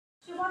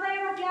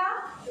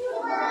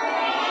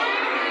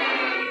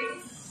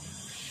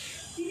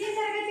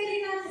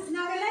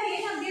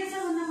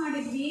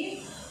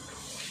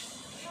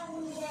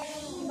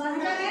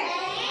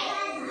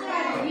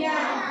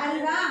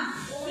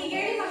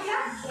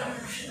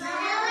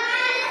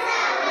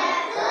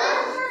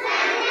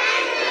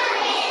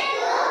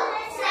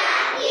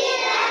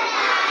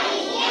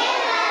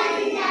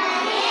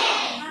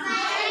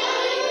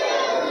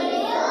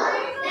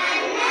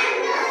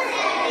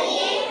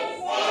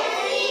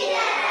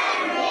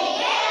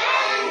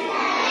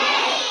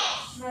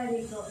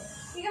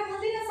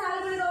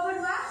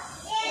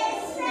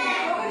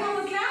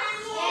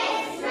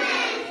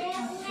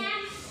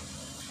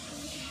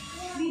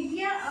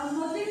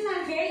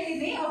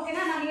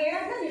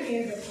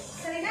ಹೇಳ್ಬೇಕು.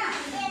 ಸರಿನಾ?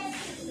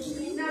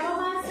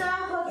 ನವಮಾಸ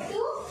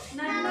ಹೊತ್ತು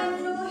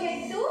ನನ್ನನ್ನು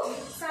ಹೆತ್ತು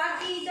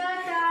ಸಾಕಿದ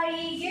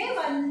ತಾಯಿಗೆ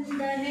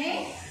ವಂದನೆ.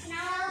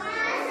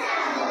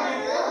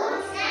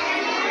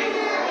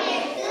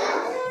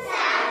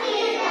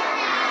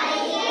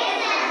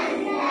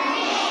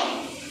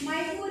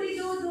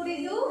 ಮೈಮುರಿದು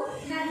ದುಡಿದು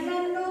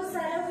ನನ್ನನ್ನು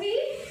ಸಲಹಿ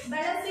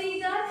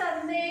ಬೆಳೆಸಿದ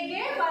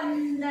ತಂದೆಗೆ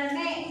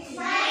ವಂದನೆ.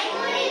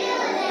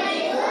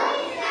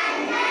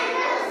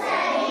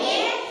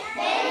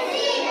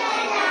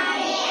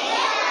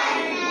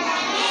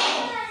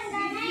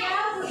 ವಿದ್ಯಾ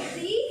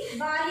ಬುದ್ಧಿ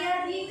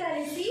ಬಾಲ್ಯಾದಿ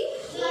ಕಲಿಸಿ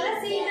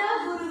ಹರಸಿದ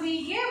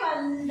ಗುರುವಿಗೆ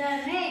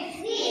ವಂದನೆ.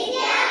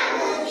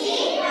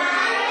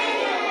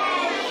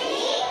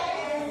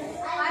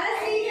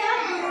 ಹರಸಿದ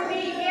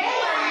ಗುರುವಿಗೆ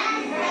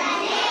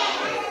ವಂದನೆ.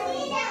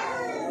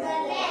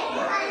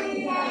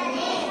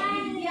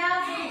 ವಿದ್ಯಾ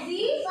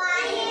ಬುದ್ಧಿ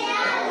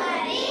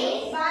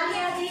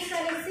ಬಾಲ್ಯಾದಿ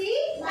ಕಲಿಸಿ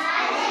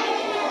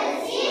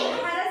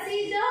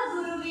ಹರಸಿದ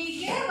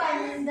ಗುರುವಿಗೆ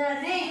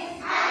ವಂದನೆ.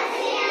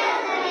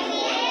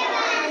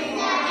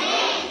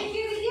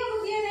 ನಿಮಗೆ ವಿದ್ಯಾ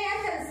ಬುದ್ಧಿಯನ್ನ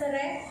ಯಾರು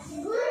ಕಲಿಸ್ತಾರೆ?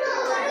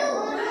 ಗುರುಗಳು.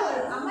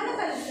 ಅಮ್ಮನ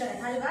ಕಲಿಸ್ತಾರೆ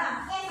ಅಲ್ವಾ?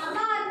 ಅಮ್ಮ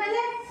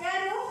ಆದ್ಮೇಲೆ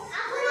ಯಾರು?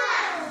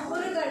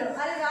 ಗುರುಗಳು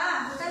ಅಲ್ವಾ?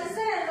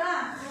 ಕಲಿಸ್ತಾರೆ ಅಲ್ವಾ?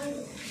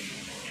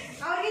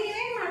 ಅವ್ರಿಗೆ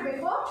ನೀವೇನ್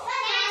ಮಾಡ್ಬೇಕು?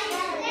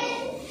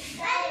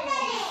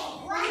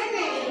 ವಂದನೆ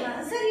ಹೇಳಿಲ್ವಾ?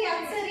 ಸರಿ,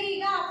 ಅದು ಸರಿ.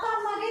 ಈಗ ಅಪ್ಪ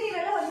ಅಮ್ಮಗೆ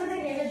ನೀವೆಲ್ಲ ವಂದನೆ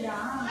ಹೇಳಿದ್ರಾ?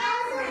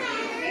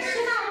 ಎಷ್ಟು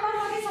ಜನ ಅಪ್ಪ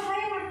ಅಮ್ಮಗೆ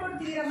ಸಹಾಯ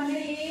ಮಾಡ್ಕೊಡ್ತಿದ್ದೀರಾ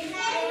ಮನೆಯಲ್ಲಿ?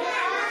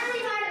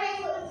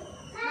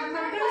 ನಮ್ಮ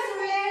ಮಕ್ಕಳು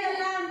ಸುಳ್ಳು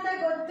ಹೇಳಲ್ಲ ಅಂತ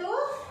ಗೊತ್ತು,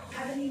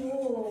 ಅದು ನೀವು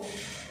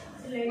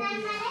ಸುಳ್ಳು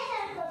ಹೇಳ್ತೀರಾ?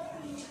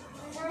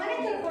 ಮನೆ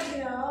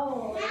ಕರ್ಕೊಡ್ತೀರಾ?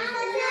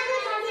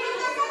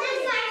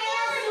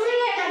 ಸುಳ್ಳು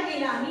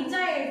ಹೇಳಂಗಿಲ್ಲ, ನಿಜ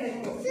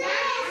ಹೇಳ್ಬೇಕು.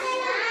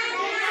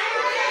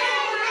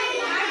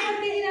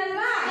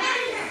 ಮಾಡ್ಕೊಡ್ತಿದ್ದೀರಲ್ವಾ?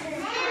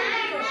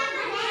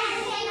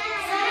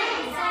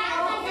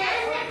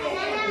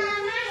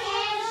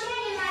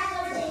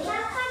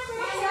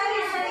 ಸರಿ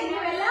ಸರಿ,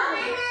 ನೀವೆಲ್ಲ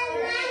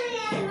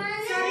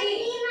ಸರಿ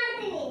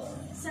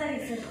ಸರಿ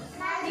ಸರಿ,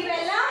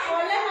 ನೀವೆಲ್ಲ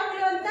ಒಳ್ಳೆ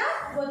ಮಕ್ಕಳು ಅಂತ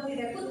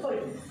ಗೊತ್ತಿದೆ.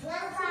 ಕೂತ್ಕೊಳ್ಳಿ.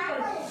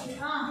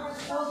 ಹಾ,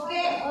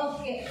 ಓಕೆ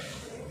ಓಕೆ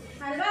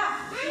ಅಲ್ವಾ?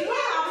 ನೀವು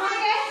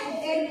ಅಮ್ಮಗೆ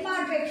ಹೆಲ್ಪ್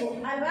ಮಾಡಬೇಕು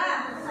ಅಲ್ವಾ?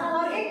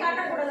 ಅವ್ರಿಗೆ ಕಾಟ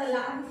ಕೊಡೋದಲ್ಲ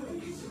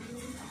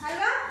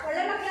ಅಲ್ವಾ?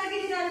 ಒಳ್ಳೆ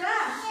ಮಕ್ಕಳಾಗಿದ್ದೀರಲ್ವಾ?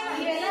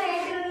 ನೀವೆಲ್ಲ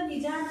ಹೇಳ್ತಿರೋದು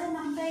ನಿಜ ಅಂತ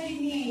ನಂಬ್ತಾ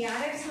ಇದ್ದೀನಿ.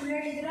 ಯಾರ್ಯಾರು ಸುಳ್ಳು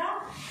ಹೇಳಿದಿರಾ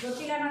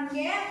ಗೊತ್ತಿಲ್ಲ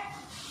ನನಗೆ.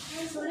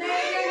 ಸುಳ್ಳು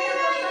ಹೇಳಿದ್ರೆ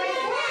ಅಂತ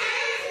ಗೊತ್ತಾಯ್ತು.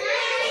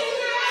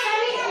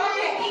 ಸರಿ,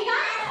 ಓಕೆ. ಈಗ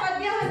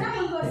ಪದ್ಯವನ್ನ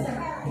ಮುಂದುವರ್ಸೋಣ.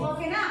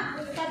 ಓಕೆನಾ?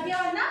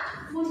 ಪದ್ಯವನ್ನ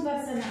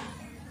ಮುಂದುವರ್ಸೋಣ.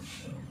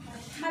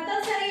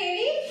 ಮತ್ತೊಂದ್ಸರಿ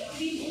ಹೇಳಿ.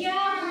 ವಿದ್ಯಾ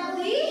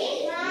ಬುದ್ಧಿ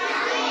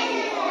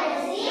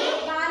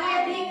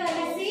ಬಾಲ್ಯಾದಿ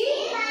ಕಲಿಸಿ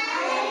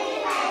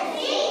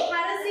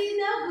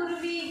ಹರಸಿದ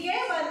ಗುರುವಿಗೆ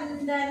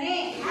ವಂದನೆ.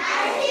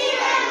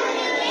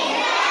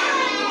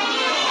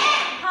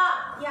 ಹ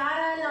ಯಾರ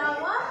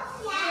ಲಾವ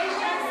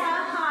ಶ್ರೇಷ್ಠ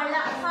ಸಹಾಳ.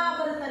 ಹ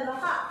ಬರುತ್ತಲ್ವ?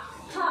 ಹ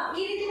ಹ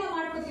ಈ ರೀತಿ ನಾವು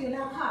ಮಾಡ್ಕೋತೀವಲ್ಲ.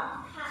 ಹ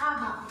ಹ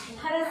ಹ.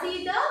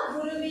 ಹರಸಿದ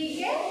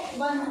ಗುರುವಿಗೆ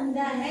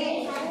ವಂದನೆ.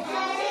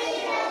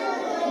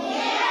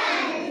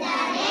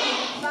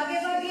 ಬಗೆ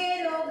ಬಗೆ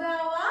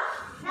ರೋಗವ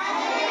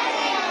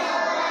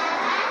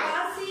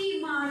ವಾಸಿ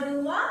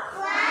ಮಾಡುವ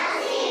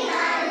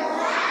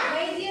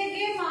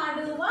ವೈದ್ಯಗೆ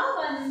ಮಾಡುವ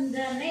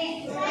ವಂದನೆ.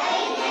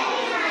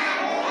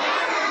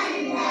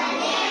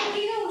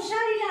 ಈಗ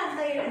ಹುಷಾರಿಲ್ಲ ಅಂತ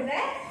ಹೇಳಿದ್ರೆ,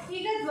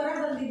 ಈಗ ಜ್ವರ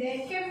ಬಂದಿದೆ,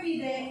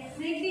 ಕೆಮ್ಮಿದೆ,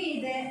 ನೆಗಡಿ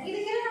ಇದೆ,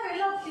 ಇದಕ್ಕೆಲ್ಲ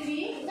ನಾವೆಲ್ಲ ಹೋಗ್ತೀವಿ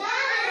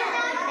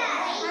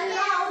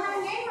ಅಲ್ವಾ? ಅವ್ರು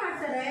ನಮ್ಗೆ ಏನ್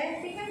ಮಾಡ್ತಾರೆ?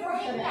 ಟಿಕೆಟ್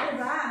ಕೊಡ್ತಾರೆ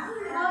ಅಲ್ವಾ?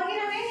 ಅವ್ರಿಗೆ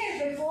ನಾವೇನ್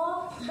ಹೇಳ್ಬೇಕು?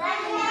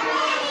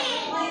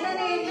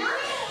 ವಂದನೆಯನ್ನ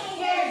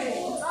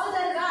ಹೇಳ್ಬೇಕು.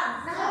 ಹೌದಲ್ವಾ?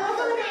 ನಮ್ಮ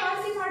ರೋಗವನ್ನು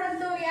ವಾಸಿ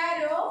ಮಾಡೋಂಥವ್ರು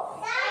ಯಾರು?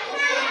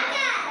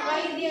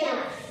 ವೈದ್ಯರು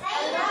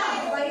ಅಲ್ವಾ?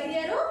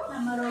 ವೈದ್ಯರು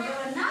ನಮ್ಮ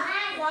ರೋಗವನ್ನ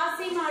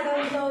ವಾಸಿ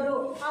ಮಾಡೋಂಥವ್ರು.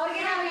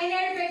 ಅವ್ರಿಗೆ ನಾವೇನ್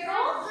ಹೇಳ್ಬೇಕು?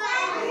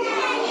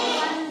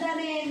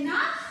 ವಂದನೆಯನ್ನ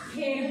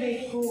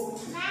ಹೇಳ್ಬೇಕು.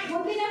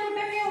 ಮುಂದಿನ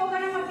ಪುಟಕ್ಕೆ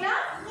ಹೋಗೋಣ ಮಕ್ಕಳ.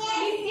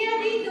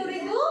 ನಿತ್ಯದಿ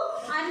ದುಡಿದು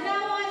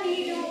ಅನ್ನವ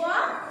ನೀಡುವ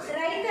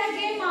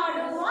ರೈತಗೆ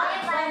ಮಾಡುವ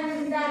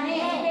ವಂದನೆ.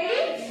 ಹೇಳಿ.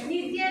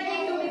 ನಿತ್ಯದಿ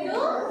ದುಡಿದು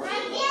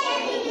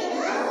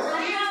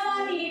ಅನ್ನವ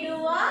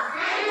ನೀಡುವ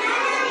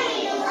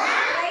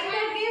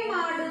ರೈತಗೆ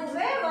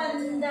ಮಾಡುವೆ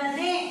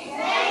ವಂದನೆ.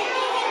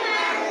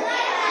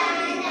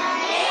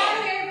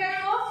 ಯಾರು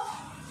ಹೇಳ್ಬೇಕು?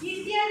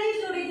 ನಿತ್ಯದಿ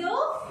ದುಡಿದು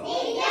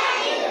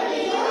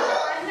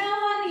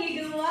ಅನ್ನವ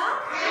ನೀಡುವ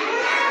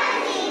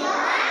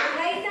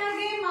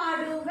ರೈತಗೆ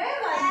ಮಾಡುವೆ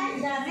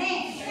ವಂದನೆ.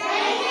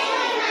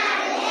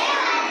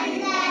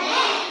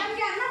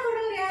 ನಮ್ಗೆ ಅನ್ನ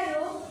ಕೊಡೋರು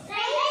ಯಾರು?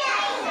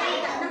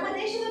 ರೈತ. ನಮ್ಮ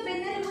ದೇಶದ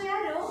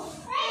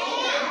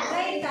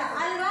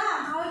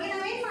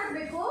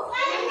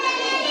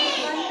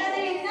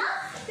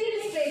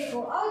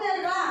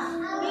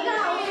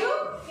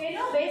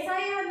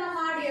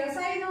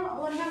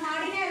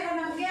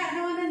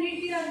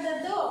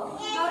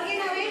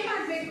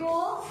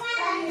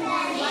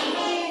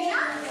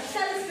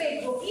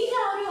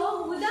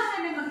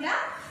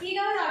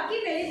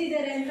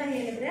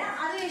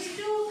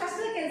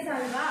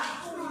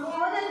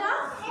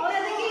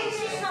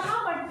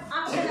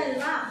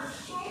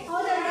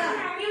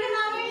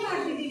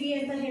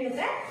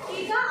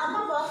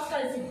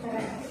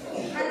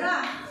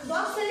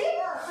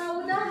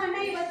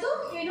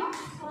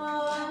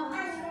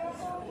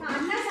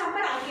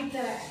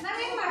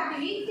ನಾವೇನ್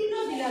ಮಾಡ್ತೀವಿ,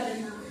 ತಿನ್ನೋದಿಲ್ಲ,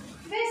 ಅದನ್ನ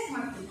ವೇಸ್ಟ್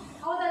ಮಾಡ್ತೀವಿ.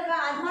 ಹೌದಲ್ವಾ?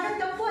 ಅದು ಮಾಡೋದು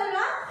ತಪ್ಪು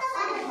ಅಲ್ವಾ?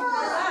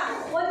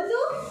 ಒಂದು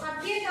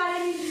ಅಕ್ಕಿಯ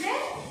ಕಾಳಿನಿಂದ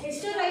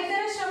ಎಷ್ಟು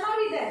ರೈತರ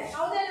ಶ್ರಮವಿದೆ.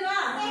 ಹೌದಲ್ವಾ?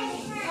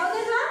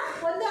 ಹೌದಲ್ವಾ?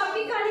 ಒಂದು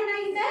ಅಕ್ಕಿ ಕಾಳಿನ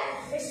ಹಿಂದೆ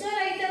ಎಷ್ಟೋ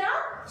ರೈತರ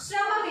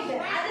ಶ್ರಮವಿದೆ.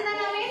 ಅದನ್ನ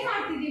ನಾವೇನ್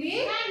ಮಾಡ್ತಿದೀವಿ,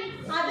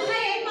 ಅದನ್ನ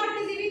ಏನ್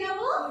ಮಾಡ್ತಿದೀವಿ,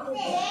 ನಾವು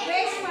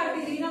ವೇಸ್ಟ್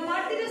ಮಾಡ್ತಿದೀವಿ. ನಾವು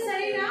ಮಾಡ್ತಿರೋ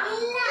ಸರಿನಾ?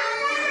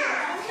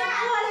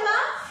 ತಪ್ಪು ಅಲ್ವಾ?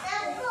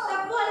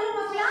 ತಪ್ಪು ಅಲ್ವಾ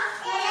ಮಕ್ಕಳ?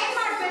 ಏನ್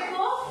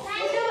ಮಾಡ್ಬೇಕು,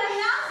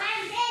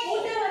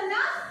 ಊಟವನ್ನ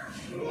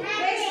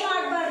ವೇಸ್ಟ್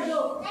ಮಾಡಬಾರ್ದು.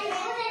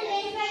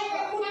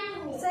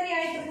 ಸರಿ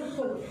ಆಯ್ತು,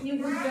 ಕೂತ್ಕೊಳ್ಳಿ. ನೀವು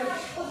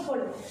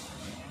ಕೂತ್ಕೊಳ್ಳಿ.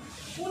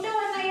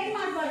 ಊಟವನ್ನ ಏನ್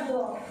ಮಾಡಬಾರ್ದು,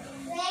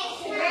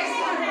 ವೇಸ್ಟ್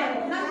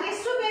ಮಾಡಬಾರ್ದು. ನಮ್ಗೆ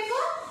ಎಷ್ಟು ಬೇಕೋ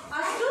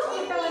ಅಷ್ಟು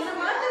ಊಟವನ್ನ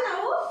ಮಾತ್ರ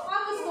ನಾವು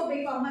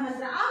ಹಾಕಿಸ್ಕೋಬೇಕು. ಅಮ್ಮನ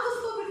ಹತ್ರ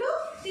ಹಾಕಿಸ್ಕೋಬಿಟ್ಟು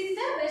ತಿಂದ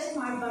ವೇಸ್ಟ್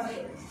ಮಾಡಬಾರ್ದು.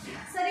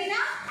 ಸರಿನಾ?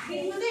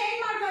 ಇನ್ ಮುಂದೆ ಏನ್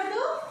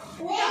ಮಾಡಬಾರ್ದು,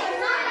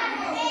 ಊಟವನ್ನ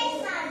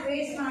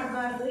ವೇಸ್ಟ್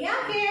ಮಾಡಬಾರ್ದು.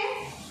 ಯಾಕೆ?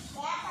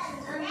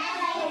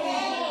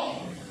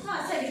 ಹಾ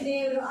ಸರಿ,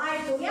 ದೇವರು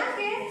ಆಯ್ತು.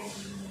 ಯಾಕೆ?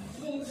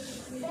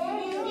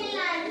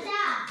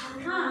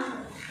 ಹಾ,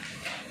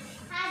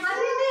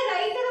 ಅದರಿಂದ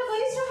ರೈತರ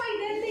ಪರಿಶ್ರಮ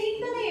ಇದೆ ಅಂತ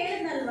ಇಂತಾನೆ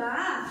ಹೇಳಿದ್ನಲ್ವಾ?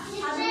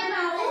 ಅದನ್ನ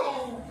ನಾವು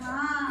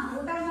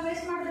ಊಟವನ್ನ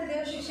ವೇಸ್ಟ್ ಮಾಡಿದ್ರೆ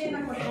ದೇವ್ರ ಶಿಕ್ಷೆಯನ್ನ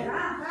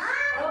ಕೊಡ್ತಾರಾ?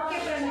 ಓಕೆ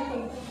ಪ್ರಣತಿ.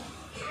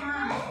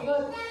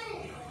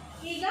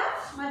 ಈಗ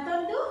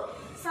ಮತ್ತೊಂದು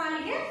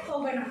ಸಾಲಿಗೆ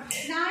ಹೋಗೋಣ.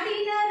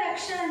 ನಾಡಿನ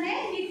ರಕ್ಷಣೆ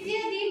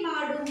ನಿತ್ಯದಿ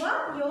ಮಾಡುವ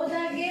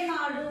ಯೋಧಗೆ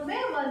ಮಾಡುವೆ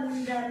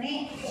ವಂದನೆ.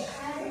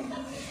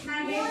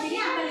 ನಾನು ಹೇಳ್ತೀನಿ,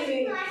 ಆಮೇಲೆ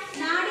ಹೇಳಿ.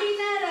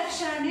 ನಾಡಿನ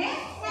ರಕ್ಷಣೆ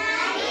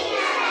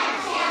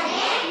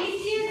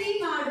ನಿತ್ಯದಿ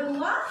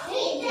ಮಾಡುವ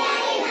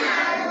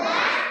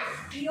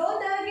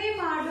ಯೋಧಗೆ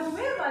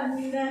ಮಾಡುವೆ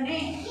ವಂದನೆ.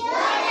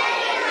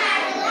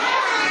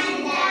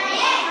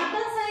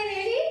 ಮತ್ತೊಂದ್ಸರಿ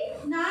ಹೇಳಿ.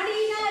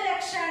 ನಾಡಿನ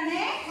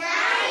ರಕ್ಷಣೆ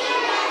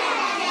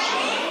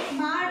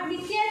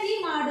ನಿತ್ಯದಿ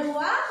ಮಾಡುವ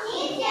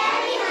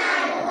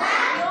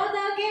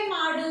ಯೋಧಗೆ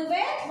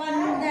ಮಾಡುವೆ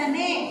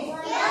ವಂದನೆ.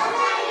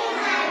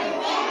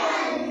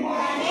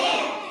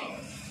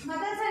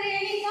 ಮತ್ತೊಂದ್ಸರಿ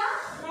ಹೇಳಿ ಈಗ.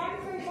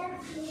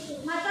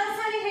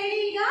 ಮತ್ತೊಂದ್ಸರಿ ಹೇಳಿ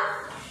ಈಗ.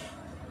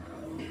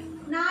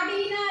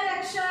 ನಾಡಿನ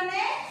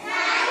ರಕ್ಷಣೆ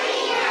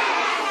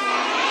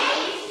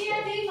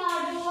ನಿತ್ಯದಿ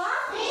ಮಾಡುವ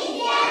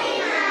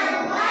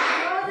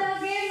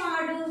ಯೋಧಗೆ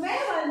ಮಾಡುವೆ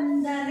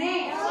ವಂದನೆ.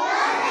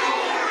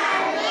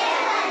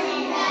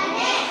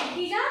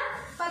 ಈಗ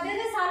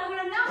ಪದ್ಯದ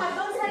ಸಾಲುಗಳನ್ನ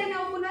ಮತ್ತೊಂದ್ಸರಿ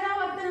ನಾವು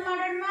ಪುನರಾವರ್ತನೆ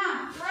ಮಾಡೋಣ.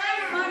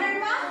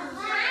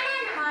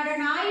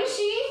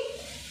 ಆಯುಷಿ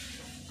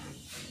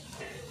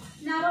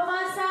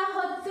ನವಮಾಸ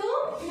ಹೊತ್ತು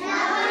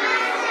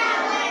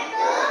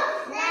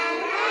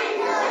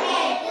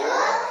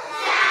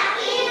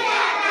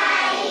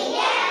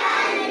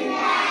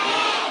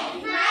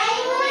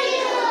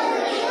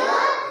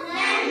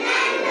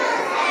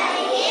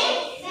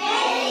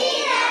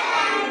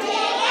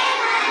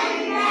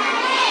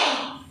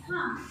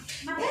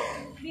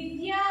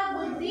ವಿದ್ಯಾ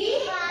ಬುದ್ಧಿ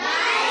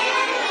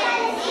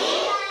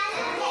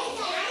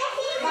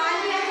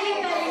ಬಾಲ್ಯದಿ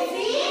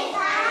ಕಲಿಸಿ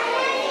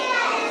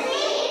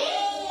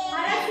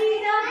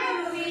ಹರಸಿದ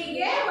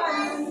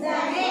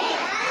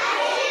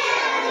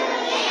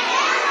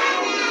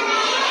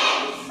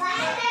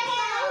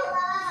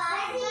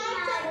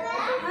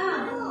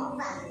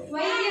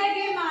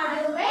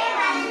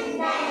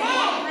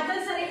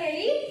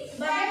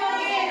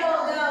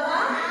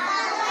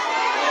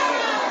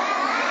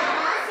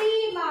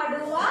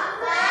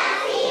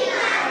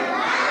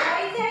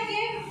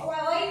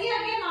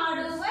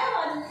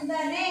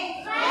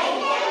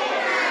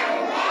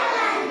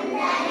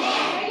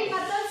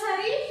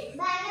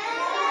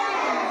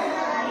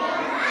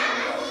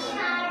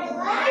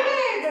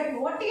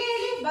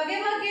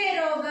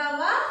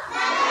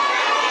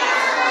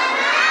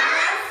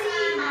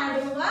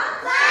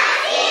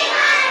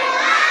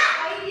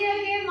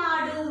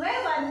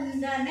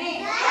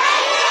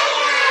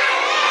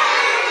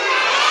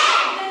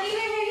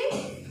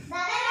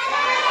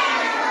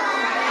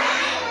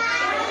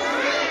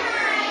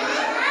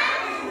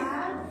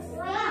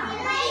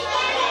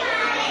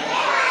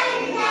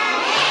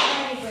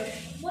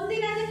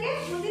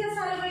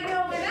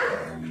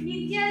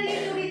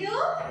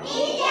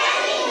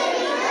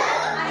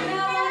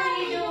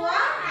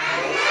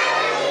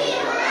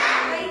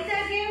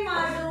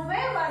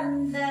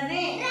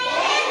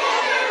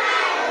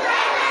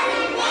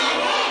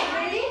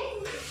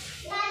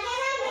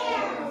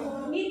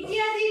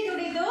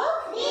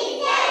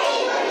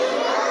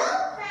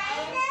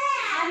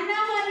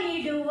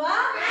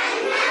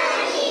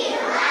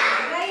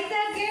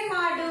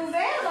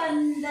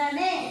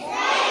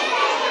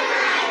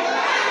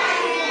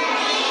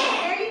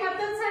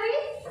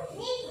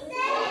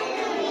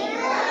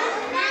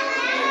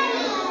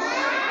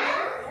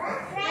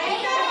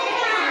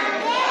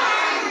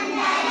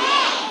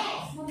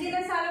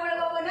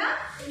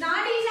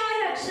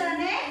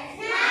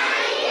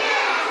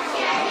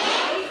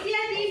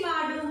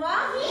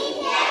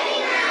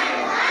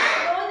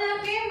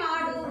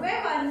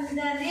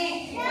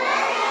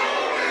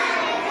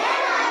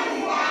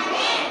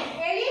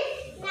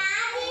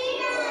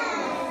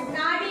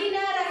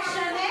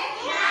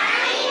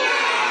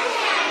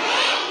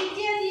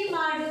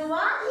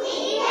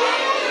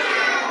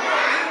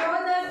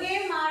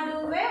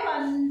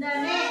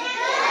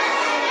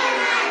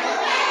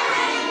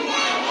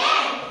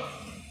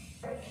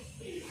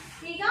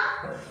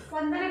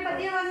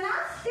ಪದ್ಯವನ್ನ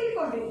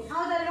ತಿಳ್ಕೊಂಡ್ರಿ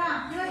ಹೌದಲ್ವಾ?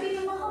 ಇವತ್ತಿನ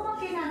ನಿಮ್ಮ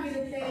ಹೋಮ್ವರ್ಕ್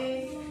ಏನಾಗಿರುತ್ತೆ?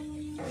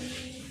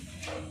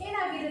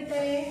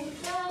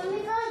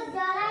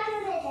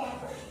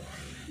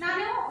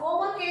 ನಾನು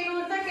ಹೋಮ್ವರ್ಕ್ ಏನು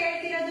ಅಂತ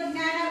ಕೇಳ್ತಿರೋದು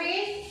ಜ್ಞಾನವೇ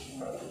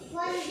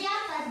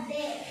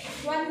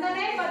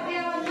ಒಂದನೇ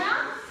ಪದ್ಯವನ್ನ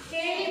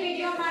ಹೇಳಿ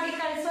ವಿಡಿಯೋ ಮಾಡಿ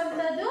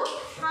ಕಳಿಸುವಂಥದ್ದು.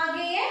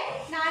 ಹಾಗೆಯೇ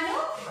ನಾನು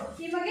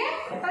ನಿಮಗೆ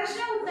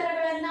ಪ್ರಶ್ನೆ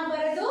ಉತ್ತರಗಳನ್ನ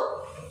ಬರೆದು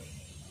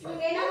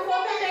ಏನೋ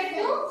ಫೋಟೋ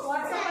ತೆಗೆದು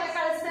ವಾಟ್ಸಪ್ ಅಲ್ಲಿ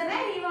ಕಳಿಸ್ತೇನೆ.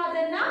 ನೀವು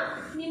ಅದನ್ನ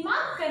ನಿಮ್ಮ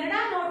ಕನ್ನಡ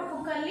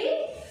ನೋಟ್ಬುಕ್ ಅಲ್ಲಿ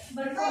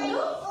ಬರ್ಕೊಂಡು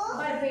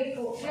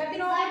ಬರಬೇಕು.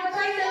 ಇವತ್ತಿನ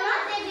ಗೊತ್ತಾಯ್ತಲ್ವಾ?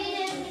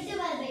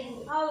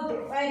 ಹೌದು,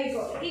 ವೆರಿ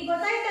ಗುಡ್. ಈಗ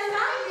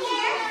ಗೊತ್ತಾಯ್ತಲ್ವಾ?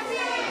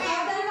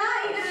 ಹೌದಲ್ವಾ?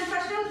 ಈಗ ನಾನು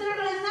ಪ್ರಶ್ನೆ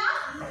ಉತ್ತರಗಳನ್ನ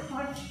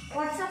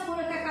ವಾಟ್ಸಪ್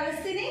ಮೂಲಕ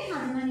ಕಳಿಸ್ತೀನಿ.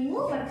 ಅದನ್ನ ನೀವು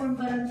ಬರ್ಕೊಂಡು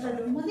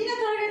ಬರುವಂಥದ್ದು. ಮುಂದಿನ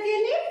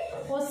ತರಗತಿಯಲ್ಲಿ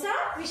ಹೊಸ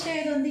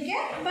ವಿಷಯದೊಂದಿಗೆ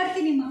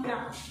ಬರ್ತೀನಿ ಮಕ್ಕಳ.